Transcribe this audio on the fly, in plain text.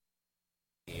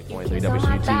88.3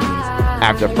 WCT's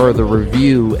After Further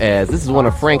Review, as this is one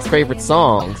of Frank's favorite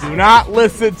songs. Do not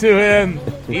listen to him.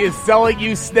 He is selling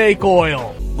you snake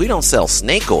oil. We don't sell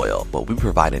snake oil, but we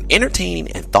provide an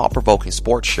entertaining and thought-provoking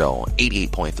sports show on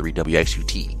 88.3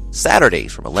 WXUT,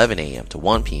 Saturdays from 11 a.m. to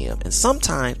 1 p.m., and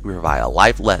sometimes we provide a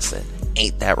life lesson.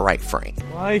 Ain't that right, Frank?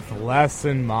 Life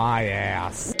lesson my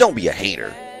ass. Don't be a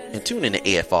hater. And tune in to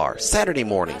AFR Saturday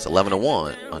mornings 11 to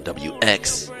 1 on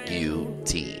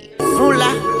WXUT.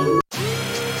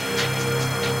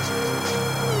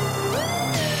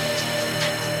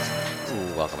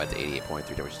 Welcome back to 88.3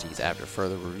 WXUT's After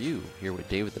Further Review. Here with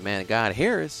David the Man of God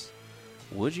Harris.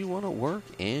 Would you want to work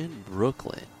in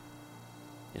Brooklyn?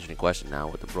 Interesting question now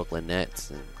with the Brooklyn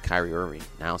Nets and Kyrie Irving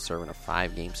now serving a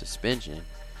 5-game suspension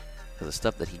because of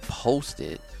stuff that he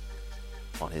posted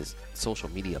on his social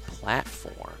media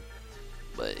platform.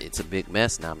 But it's a big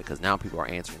mess now because now people are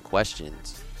answering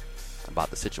questions about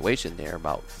the situation there,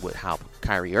 about how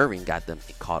Kyrie Irving got them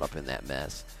caught up in that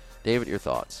mess. David, your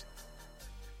thoughts?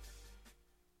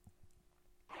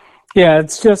 Yeah,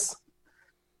 it's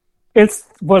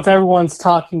what everyone's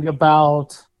talking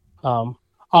about.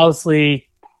 Obviously,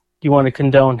 you want to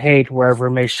condone hate wherever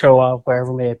it may show up,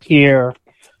 wherever it may appear.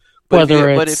 But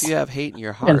if you have hate in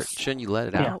your heart, shouldn't you let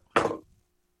it out?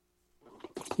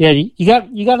 Yeah, you got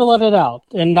to let it out,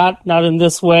 and not in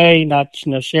this way, not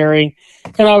sharing.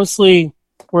 And obviously,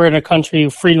 we're in a country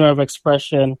of freedom of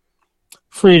expression,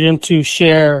 freedom to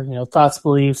share, thoughts,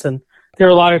 beliefs, and there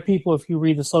are a lot of people. If you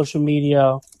read the social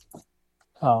media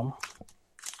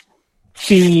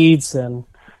feeds and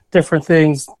different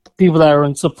things, people that are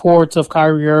in support of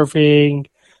Kyrie Irving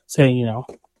saying,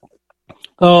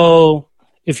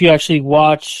 if you actually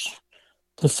watch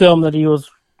the film that he was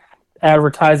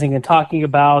advertising and talking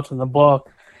about in the book,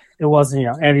 it wasn't,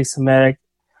 anti-Semitic.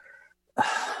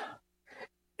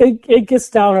 It gets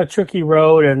down a tricky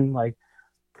road, and like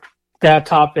that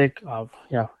topic of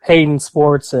hate in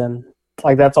sports, and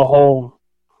like that's a whole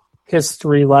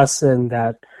history lesson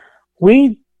that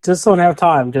we just don't have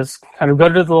time. Just kind of go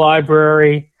to the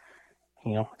library,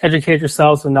 educate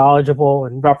yourselves with knowledgeable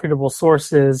and reputable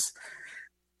sources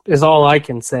is all I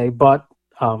can say. But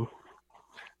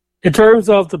in terms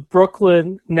of the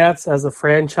Brooklyn Nets as a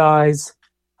franchise,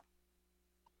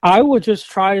 I would just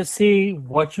try to see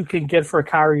what you can get for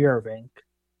Kyrie Irving.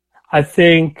 I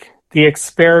think the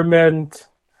experiment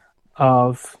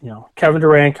of, Kevin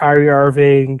Durant, Kyrie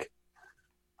Irving,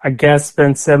 I guess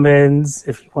Ben Simmons,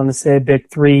 if you want to say a big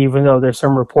three, even though there's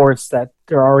some reports that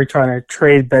they're already trying to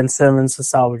trade Ben Simmons to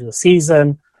salvage the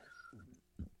season.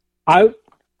 I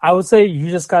would say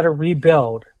you just got to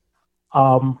rebuild.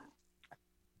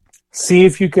 See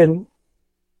if you can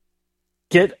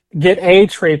get a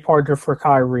trade partner for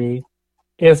Kyrie,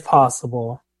 if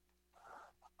possible.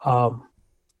 And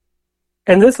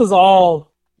this is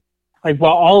all,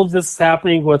 while all of this is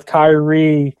happening with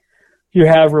Kyrie, you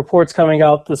have reports coming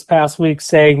out this past week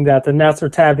saying that the Nets are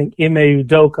tapping Ime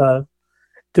Udoka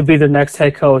to be the next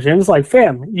head coach. And it's like,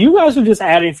 fam, you guys are just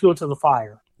adding fuel to the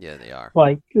fire. Yeah, they are.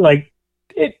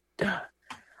 It.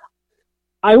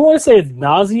 I want to say it's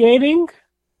nauseating,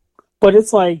 but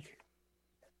it's like,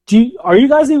 are you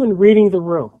guys even reading the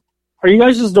room? Are you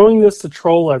guys just doing this to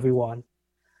troll everyone?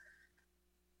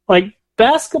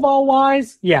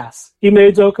 Basketball-wise, yes. Ime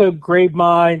Udoka, great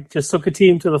mind, just took a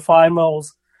team to the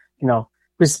finals,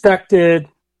 respected,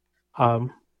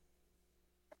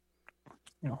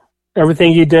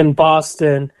 everything he did in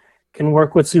Boston, can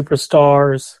work with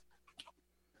superstars.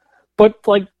 But,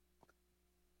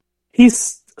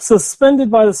 he's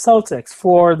suspended by the Celtics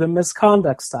for the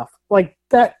misconduct stuff.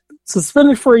 That,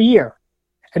 suspended for a year.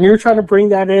 And you're trying to bring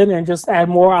that in and just add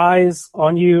more eyes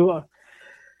on you.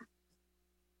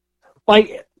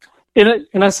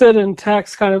 And I said in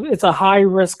text, it's a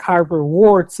high-risk,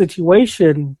 high-reward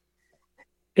situation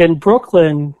in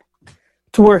Brooklyn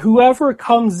to where whoever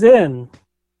comes in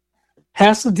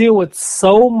has to deal with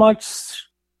so much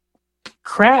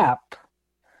crap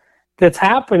that's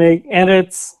happening, and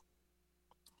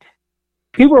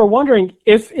people are wondering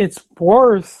if it's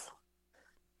worth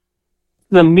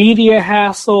the media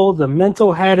hassle, the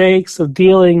mental headaches of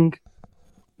dealing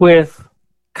with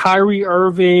Kyrie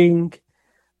Irving,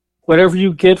 whatever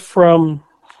you get from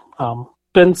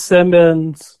Ben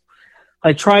Simmons,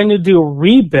 trying to do a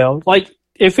rebuild.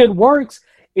 If it works,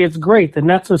 it's great. The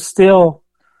Nets are still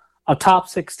a top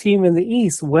 6 team in the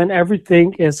East when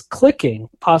everything is clicking,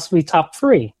 possibly top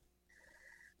 3.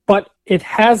 But it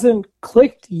hasn't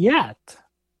clicked yet.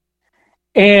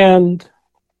 And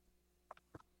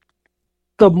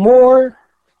the more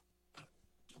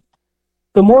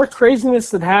craziness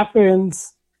that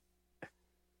happens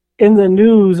in the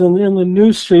news and in the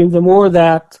news stream, the more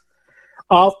that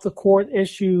off the court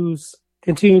issues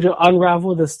continue to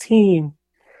unravel this team,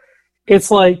 it's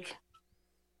like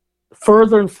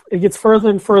it gets further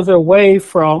and further away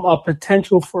from a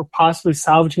potential for possibly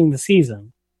salvaging the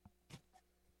season.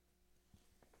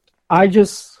 I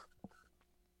just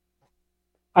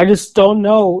don't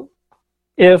know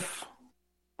if,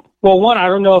 well, one, I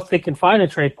don't know if they can find a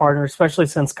trade partner, especially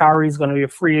since Kyrie's going to be a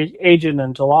free agent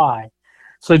in July.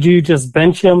 So do you just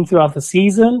bench him throughout the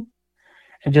season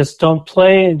and just don't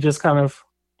play and just kind of,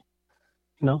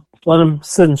 let him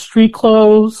sit in street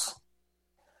clothes?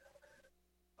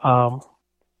 Kevin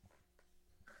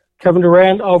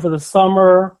Durant over the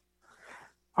summer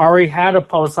already had a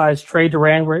publicized trade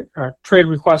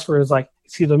request where it was like,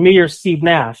 it's either me or Steve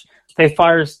Nash. They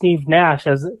fired Steve Nash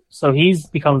so he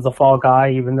becomes the fall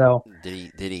guy, even though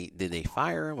did they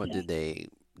fire him or did he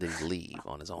leave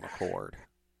on his own accord?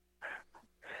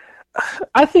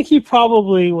 I think he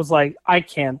probably was like, I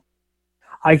can't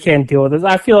deal with this.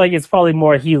 I feel like it's probably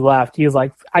more he left. He was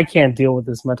like, I can't deal with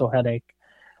this mental headache.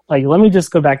 Like, let me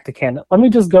just go back to Canada. Let me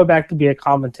just go back to be a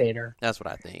commentator. That's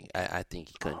what I think. I think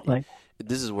he couldn't.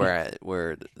 This is where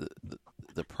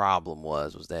the problem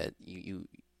was that you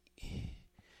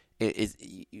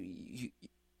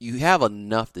have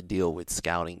enough to deal with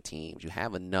scouting teams. You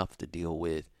have enough to deal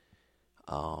with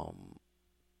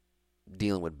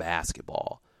dealing with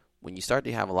basketball. When you start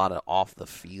to have a lot of off the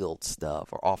field stuff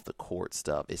or off the court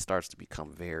stuff, it starts to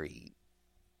become very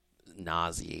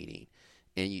nauseating.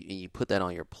 And you put that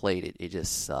on your plate, it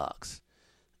just sucks.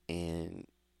 And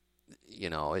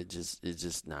it's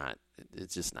just not good.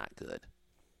 It's just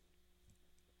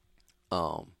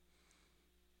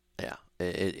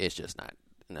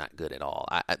not good at all.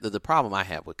 The problem I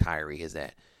have with Kyrie is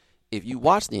that if you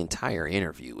watch the entire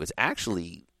interview, it's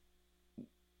actually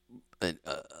an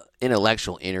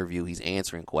intellectual interview. He's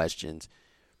answering questions.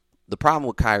 The problem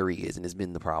with Kyrie is, and it's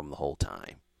been the problem the whole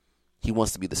time, he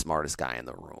wants to be the smartest guy in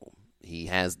the room. He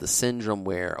has the syndrome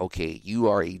where, okay, you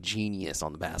are a genius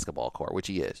on the basketball court, which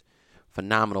he is.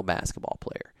 Phenomenal basketball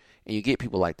player. And you get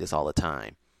people like this all the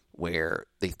time where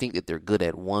they think that they're good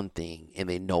at one thing and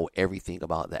they know everything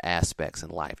about the aspects in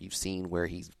life. You've seen where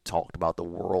he's talked about the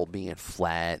world being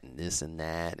flat and this and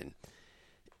that. And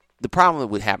the problem that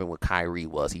would happen with Kyrie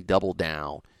was he doubled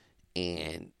down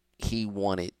and he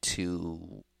wanted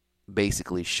to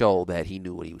basically show that he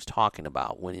knew what he was talking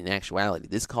about, when in actuality,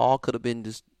 this call could have been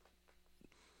just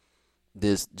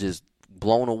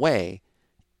blown away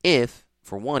if,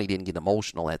 for one, he didn't get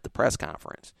emotional at the press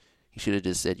conference. He should have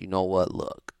just said, you know what,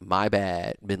 look, my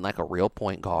bad, been like a real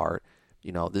point guard.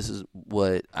 This is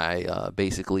what I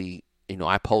basically,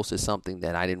 I posted something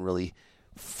that I didn't really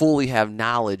fully have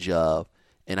knowledge of,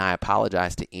 and I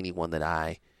apologize to anyone that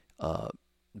I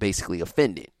basically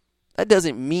offended. That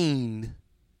doesn't mean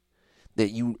that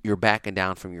you're backing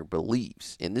down from your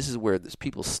beliefs. And this is where this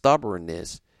people's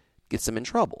stubbornness gets them in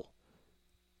trouble.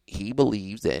 He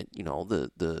believes that,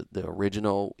 the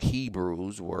original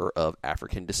Hebrews were of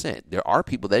African descent. There are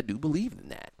people that do believe in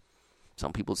that.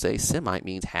 Some people say Semite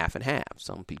means half and half.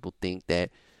 Some people think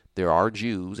that there are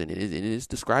Jews, and it is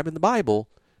described in the Bible,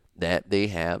 that they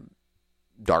have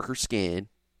darker skin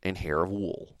and hair of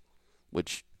wool,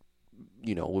 which,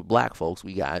 with black folks,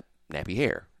 we got nappy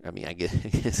hair. I mean, I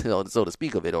guess so to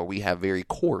speak of it, or we have very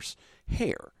coarse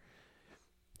hair.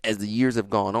 As the years have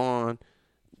gone on,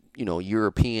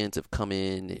 Europeans have come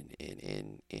in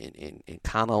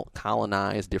and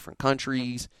colonized different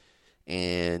countries,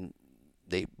 and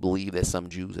they believe that some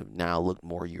Jews have now looked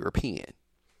more European.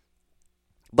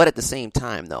 But at the same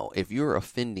time, though, if you're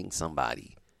offending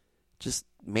somebody, just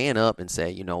man up and say,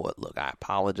 you know what, look, I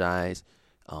apologize.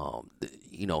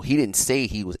 He didn't say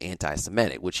he was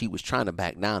anti-Semitic, which he was trying to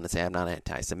back down and say, I'm not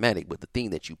anti-Semitic. But the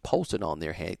thing that you posted on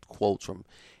there had quotes from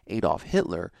Adolf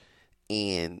Hitler,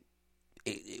 and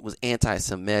it was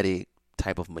anti-Semitic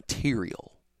type of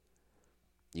material.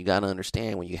 You got to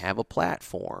understand, when you have a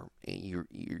platform and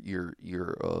you're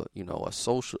a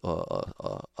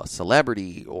social a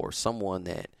celebrity or someone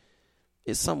that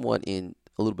is somewhat in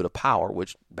a little bit of power,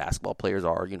 which basketball players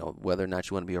are, whether or not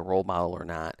you want to be a role model or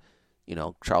not.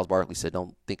 Charles Barkley said,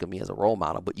 don't think of me as a role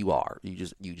model, but you are. You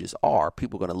just are.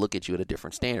 People are going to look at you at a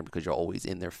different standard because you're always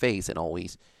in their face and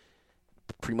always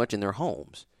pretty much in their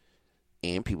homes.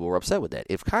 And people were upset with that.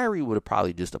 If Kyrie would have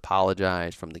probably just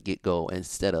apologized from the get-go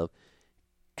instead of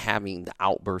having the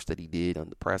outburst that he did on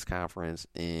the press conference,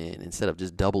 and instead of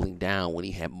just doubling down when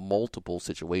he had multiple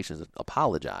situations to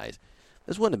apologize,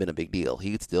 this wouldn't have been a big deal.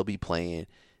 He could still be playing.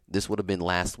 This would have been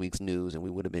last week's news, and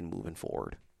we would have been moving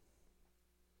forward.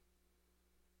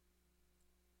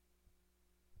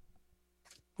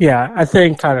 Yeah, I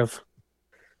think kind of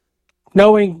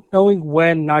knowing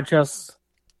when not just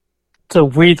to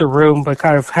read the room, but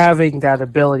kind of having that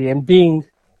ability and being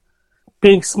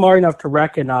smart enough to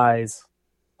recognize,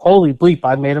 holy bleep,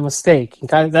 I made a mistake. And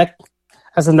kind of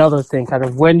that's another thing. Kind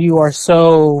of when you are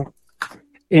so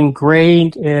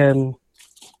ingrained in,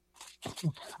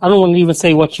 I don't want to even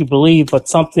say what you believe, but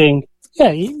something.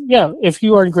 Yeah. If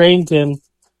you are ingrained in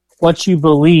what you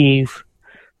believe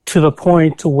to the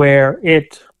point to where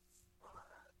it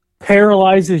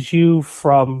paralyzes you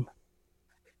from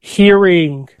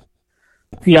hearing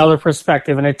the other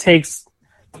perspective, and it takes,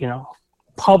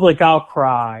 public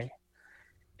outcry.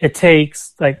 It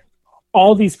takes like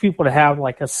all these people to have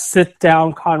like a sit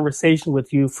down conversation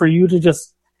with you for you to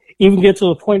just even get to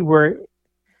the point where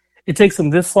it takes them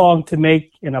this long to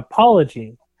make an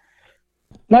apology.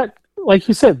 Not like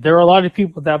you said, there are a lot of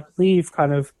people that believe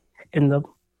kind of in the,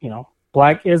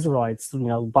 Black Israelites,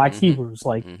 Black Hebrews,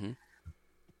 like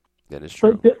that is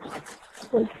true.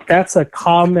 That's a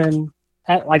common,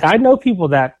 like I know people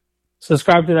that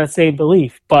subscribe to that same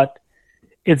belief, but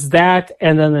it's that,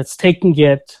 and then it's taking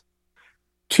it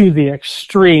to the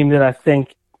extreme that I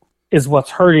think is what's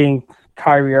hurting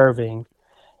Kyrie Irving.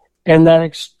 And that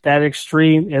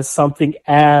extreme is something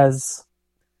as,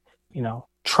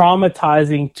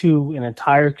 traumatizing to an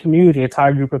entire community,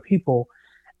 entire group of people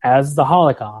as the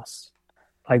Holocaust.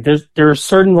 Like there are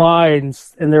certain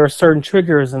lines and there are certain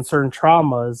triggers and certain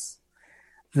traumas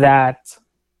that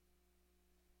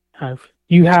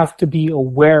you have to be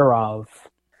aware of.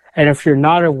 And if you're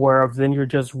not aware of, then you're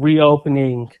just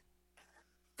reopening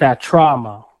that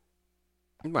trauma.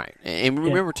 Right. And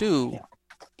remember, too,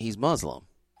 he's Muslim.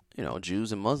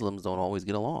 Jews and Muslims don't always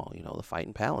get along. The fight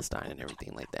in Palestine and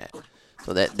everything like that.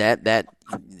 So that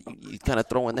you kind of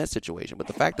throw in that situation. But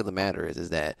the fact of the matter is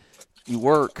that you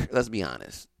work, let's be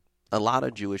honest, a lot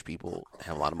of Jewish people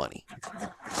have a lot of money,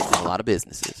 a lot of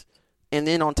businesses. And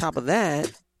then on top of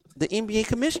that, the NBA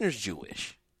commissioner's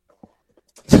Jewish.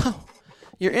 So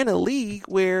you're in a league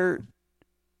where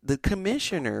the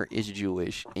commissioner is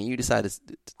Jewish, and you decide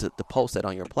to post that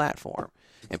on your platform.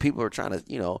 And people are trying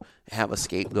to, have a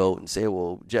scapegoat and say,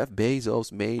 well, Jeff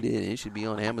Bezos made it, and it should be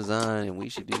on Amazon, and we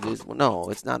should do this. Well, no,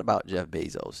 it's not about Jeff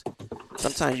Bezos.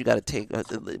 Sometimes you got to take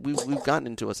we've gotten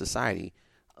into a society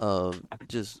of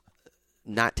just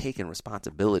not taking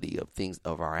responsibility of things,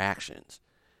 of our actions.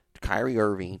 Kyrie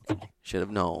Irving should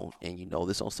have known, and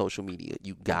this on social media,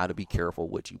 you got to be careful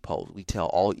what you post. We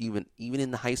tell even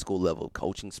in the high school level,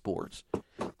 coaching sports,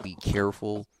 be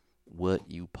careful what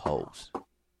you post.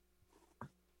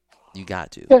 You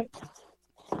got to.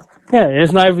 Yeah,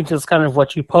 it's not even just kind of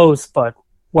what you post, but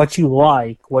what you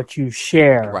like, what you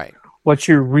share, right, what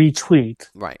you retweet,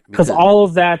 right, because all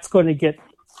of that's going to get,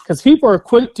 because people are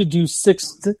quick to do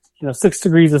 6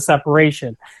 degrees of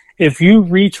separation. If you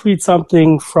retweet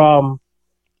something from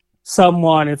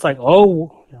someone, it's like,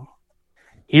 oh,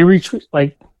 he retweet,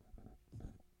 like,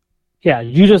 yeah,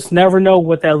 you just never know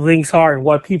what that links are and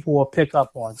what people will pick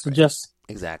up on. So just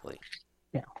exactly,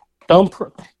 don't.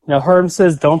 Herm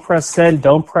says, don't press send,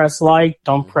 don't press like,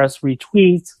 don't press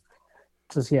retweet.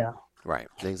 Just right,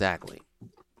 exactly.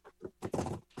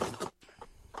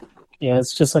 Yeah,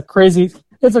 it's just a crazy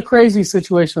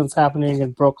situation that's happening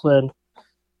in Brooklyn.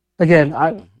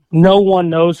 Again, no one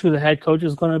knows who the head coach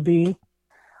is going to be.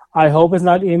 I hope it's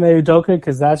not Ime Udoka,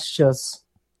 because that's just,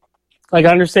 like,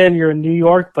 I understand you're in New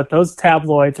York, but those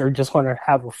tabloids are just going to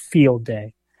have a field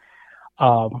day.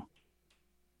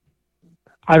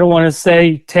 I don't want to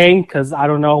say tank, because I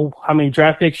don't know how many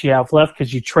draft picks you have left,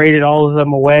 because you traded all of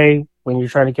them away when you're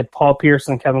trying to get Paul Pierce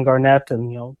and Kevin Garnett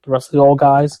and the rest of the old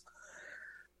guys.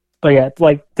 But yeah,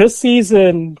 like, this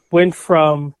season went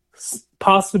from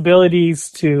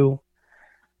possibilities to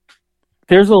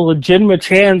there's a legitimate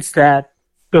chance that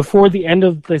before the end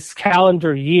of this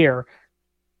calendar year,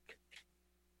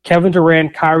 Kevin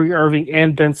Durant, Kyrie Irving,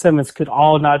 and Ben Simmons could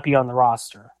all not be on the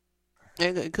roster.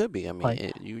 It could be. I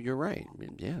mean, you're right.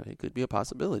 Yeah, it could be a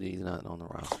possibility he's not on the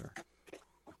roster.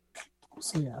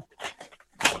 So, yeah.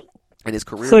 And his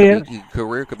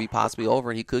career could be possibly over,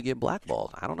 and he could get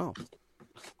blackballed. I don't know.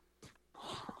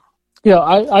 Yeah,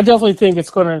 I definitely think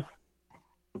it's going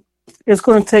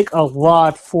to take a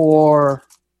lot for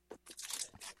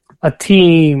a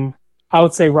team, I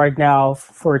would say right now,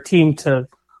 for a team to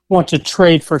want to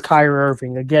trade for Kyrie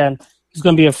Irving. Again, he's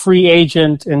going to be a free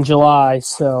agent in July,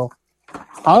 so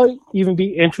I'll even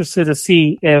be interested to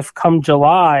see if come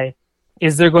July,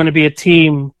 is there going to be a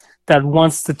team that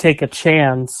wants to take a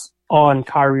chance on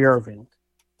Kyrie Irving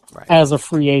as a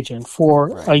free agent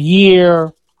for a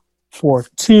year, for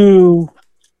 2,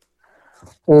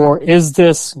 or is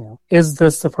this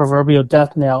the proverbial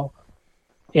death nail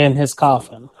in his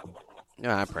coffin? No,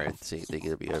 I probably think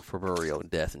it'll be a proverbial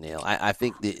death nail. I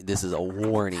think this is a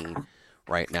warning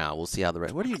right now. We'll see how the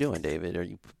rest. What are you doing, David? Are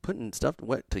you putting stuff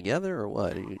together or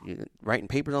what? Are you writing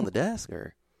papers on the desk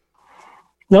or?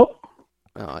 Nope.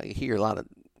 Oh, I hear a lot of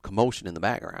commotion in the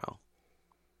background.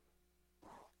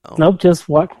 Oh. Nope. Just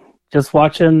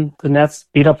watching the Nets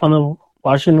beat up on the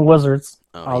Washington Wizards.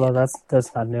 Although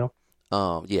that's not new.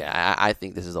 Yeah, I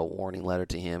think this is a warning letter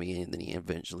to him, and then he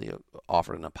eventually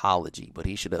offered an apology, but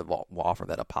he should have offered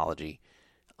that apology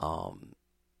a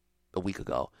week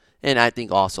ago. And I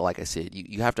think also, like I said,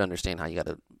 you have to understand how you got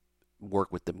to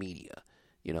work with the media.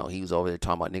 You know, he was over there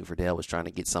talking about Nick Friedel was trying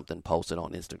to get something posted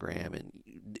on Instagram, and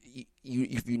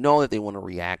if you know that they want a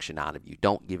reaction out of you,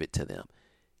 don't give it to them.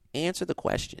 Answer the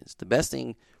questions. The best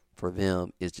thing for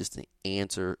them is just to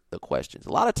answer the questions.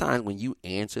 A lot of times when you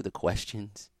answer the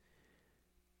questions,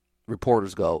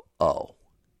 reporters go, oh.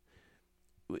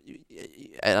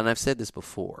 And I've said this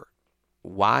before.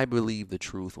 Why believe the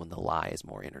truth when the lie is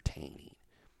more entertaining?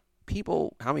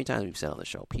 People, how many times we've said on the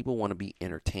show, people want to be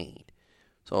entertained.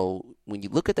 So when you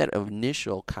look at that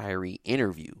initial Kyrie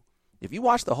interview, if you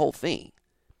watch the whole thing,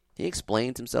 he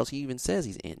explains himself. He even says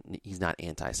he's not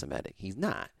anti-Semitic. He's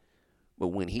not. But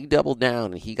when he doubled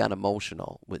down and he got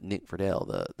emotional with Nick Friedel,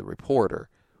 the reporter,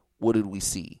 what did we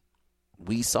see?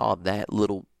 We saw that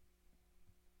little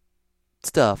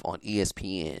stuff on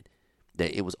ESPN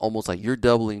that it was almost like you're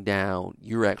doubling down.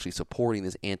 You're actually supporting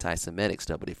this anti-Semitic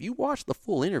stuff. But if you watch the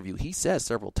full interview, he says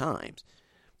several times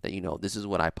that, this is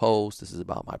what I post. This is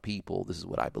about my people. This is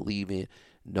what I believe in.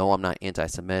 No, I'm not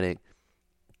anti-Semitic.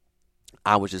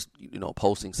 I was just,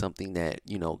 posting something that,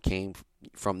 came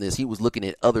from this. He was looking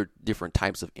at other different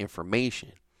types of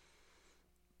information.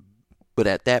 But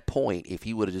at that point, if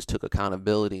he would have just took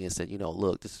accountability and said,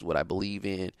 look, this is what I believe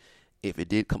in. If it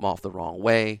did come off the wrong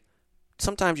way,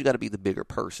 sometimes you got to be the bigger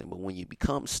person. But when you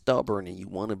become stubborn and you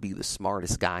want to be the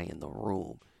smartest guy in the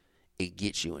room, it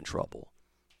gets you in trouble.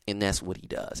 And that's what he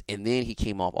does. And then he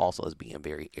came off also as being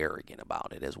very arrogant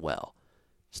about it as well.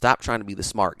 Stop trying to be the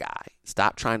smart guy.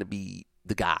 Stop trying to be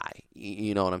the guy.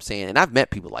 You know what I'm saying? And I've met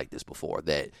people like this before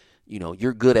that,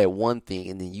 you're good at one thing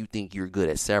and then you think you're good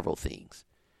at several things.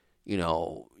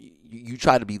 You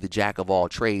try to be the jack of all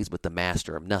trades but the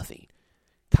master of nothing.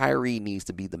 Kyrie needs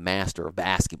to be the master of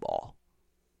basketball.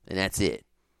 And that's it.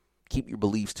 Keep your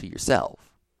beliefs to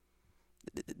yourself.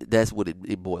 That's what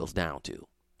it boils down to.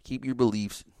 Keep your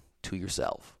beliefs to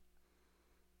yourself.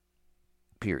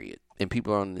 Period. And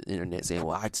people are on the internet saying,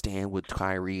 well, I'd stand with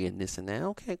Kyrie and this and that.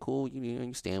 Okay, cool.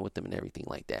 You stand with them and everything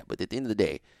like that. But at the end of the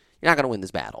day, you're not going to win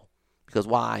this battle. Because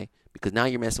why? Because now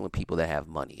you're messing with people that have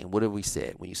money. And what have we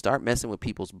said? When you start messing with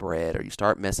people's bread or you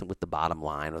start messing with the bottom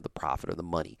line or the profit or the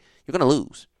money, you're going to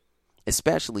lose.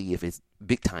 Especially if it's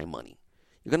big time money.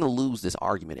 You're going to lose this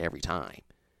argument every time.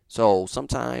 So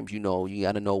sometimes, you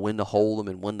got to know when to hold them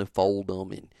and when to fold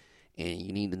them. And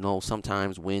you need to know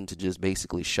sometimes when to just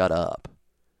basically shut up.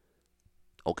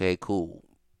 Okay, cool.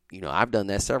 I've done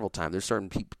that several times. There's certain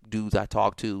dudes I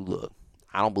talk to. Look,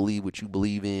 I don't believe what you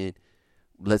believe in.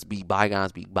 Let's be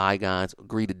bygones,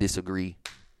 agree to disagree,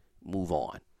 move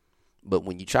on. But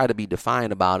when you try to be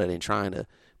defiant about it and trying to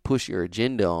push your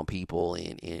agenda on people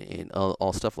and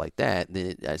all stuff like that,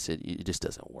 then I said it just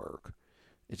doesn't work.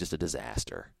 It's just a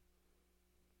disaster.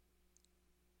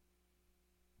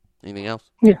 Anything else?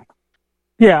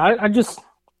 Yeah. I just,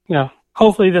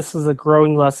 hopefully this is a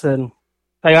growing lesson.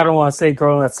 I don't want to say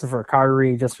growing lesson for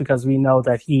Kyrie just because we know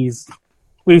that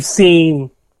we've seen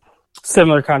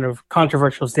similar kind of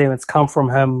controversial statements come from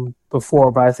him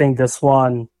before, but I think this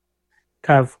one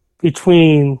kind of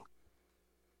between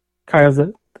kind of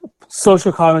the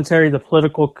social commentary, the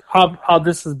political, how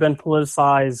this has been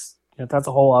politicized, that's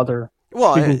a whole other, we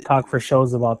can talk for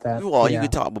shows about that. Well, you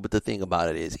could talk, but the thing about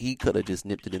it is he could have just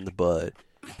nipped it in the bud,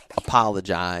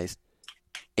 apologized,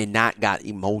 and not got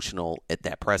emotional at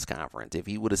that press conference. If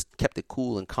he would have kept it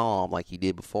cool and calm like he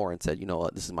did before and said, you know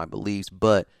what, this is my beliefs,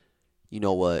 but you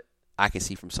know what, I can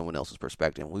see from someone else's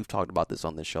perspective. And we've talked about this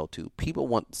on this show too. People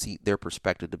want to see their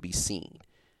perspective to be seen.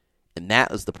 And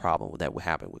that was the problem that would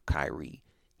happen with Kyrie.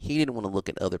 He didn't want to look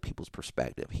at other people's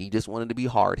perspective. He just wanted to be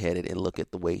hard-headed and look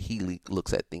at the way he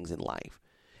looks at things in life.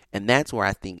 And that's where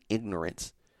I think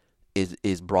ignorance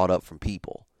is brought up from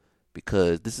people.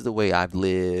 Because this is the way I've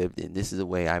lived and this is the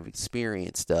way I've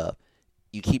experienced stuff.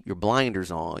 You keep your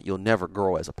blinders on, you'll never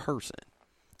grow as a person.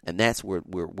 And that's where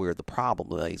the problem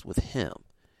lays with him.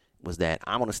 Was that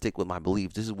I'm going to stick with my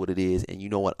beliefs. This is what it is. And you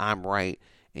know what? I'm right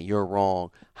and you're wrong.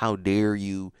 How dare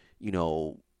you,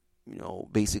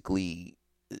 basically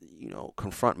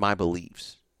confront my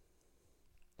beliefs.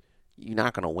 You're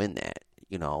not going to win that.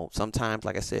 Sometimes,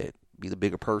 like I said, be the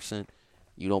bigger person.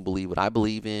 You don't believe what I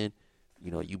believe in.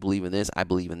 You believe in this, I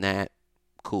believe in that.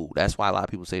 Cool. That's why a lot of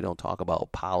people say don't talk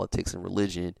about politics and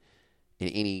religion in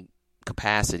any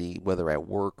capacity, whether at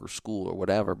work or school or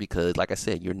whatever, because, like I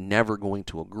said, you're never going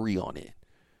to agree on it.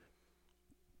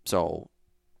 So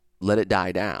let it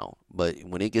die down. But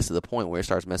when it gets to the point where it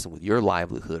starts messing with your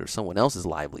livelihood or someone else's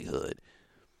livelihood,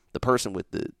 the person with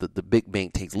the big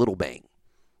bank takes little bank.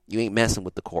 You ain't messing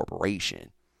with the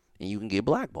corporation, and you can get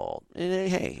blackballed. And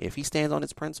hey, if he stands on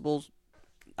his principles,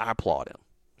 I applaud him.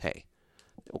 Hey,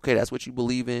 okay, that's what you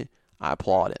believe in. I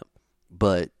applaud him.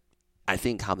 But I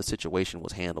think how the situation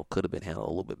was handled could have been handled a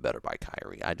little bit better by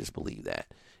Kyrie. I just believe that.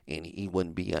 And he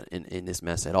wouldn't be in this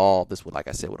mess at all. This would, like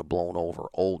I said, would have blown over.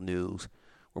 Old news.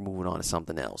 We're moving on to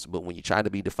something else. But when you try to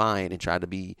be defiant and try to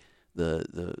be the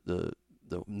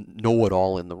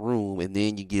know-it-all in the room, and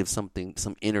then you give some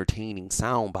entertaining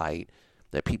soundbite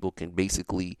that people can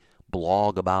basically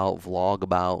blog about, vlog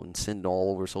about, and send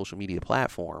all over social media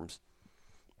platforms,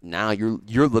 now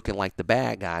you're looking like the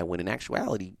bad guy, when in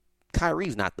actuality,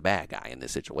 Kyrie's not the bad guy in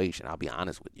this situation. I'll be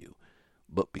honest with you.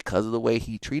 But because of the way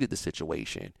he treated the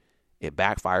situation, it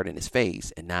backfired in his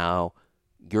face, and now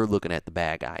you're looking at the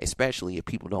bad guy, especially if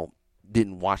people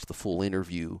didn't watch the full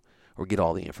interview or get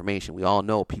all the information. We all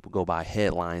know people go by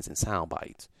headlines and sound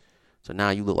bites. So now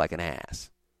you look like an ass.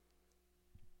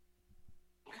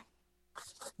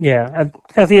 Yeah,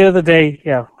 at the end of the day,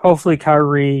 yeah, hopefully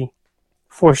Kyrie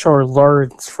for sure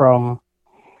learns from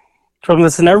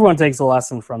this, and everyone takes a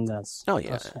lesson from this. Oh,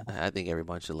 yeah. I think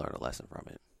everyone should learn a lesson from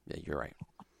it. Yeah, you're right.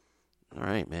 All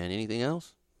right, man. Anything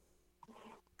else?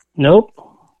 Nope.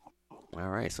 All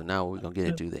right, so now we're going to get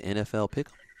into the NFL pick.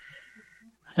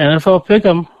 NFL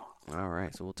pick'em. All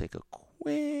right, so we'll take a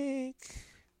quick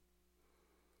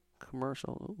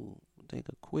commercial. We'll take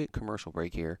a quick commercial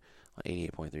break here on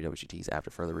 88.3 WGT's After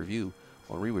Further Review.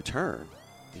 When we return,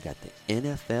 we got the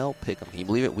NFL pick'em. Can you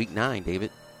believe it? Week 9,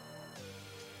 David.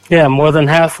 Yeah, more than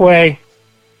halfway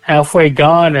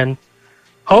gone, and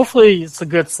hopefully it's a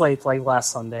good slate like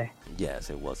last Sunday. Yes,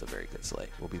 it was a very good slate.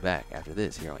 We'll be back after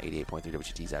this here on 88.3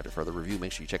 WGT's After Further Review.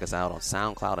 Make sure you check us out on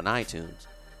SoundCloud and iTunes.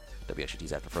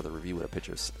 WXGT's After Further Review with a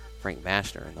picture of Frank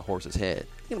Mashner and the horse's head.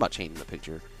 Thinking about changing the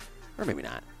picture, or maybe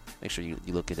not. Make sure you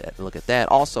look at that.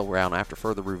 Also, we're out on After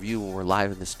Further Review when we're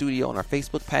live in the studio on our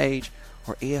Facebook page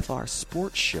or AFR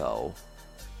Sports Show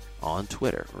on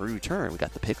Twitter. When we return, we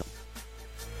got the pick'em.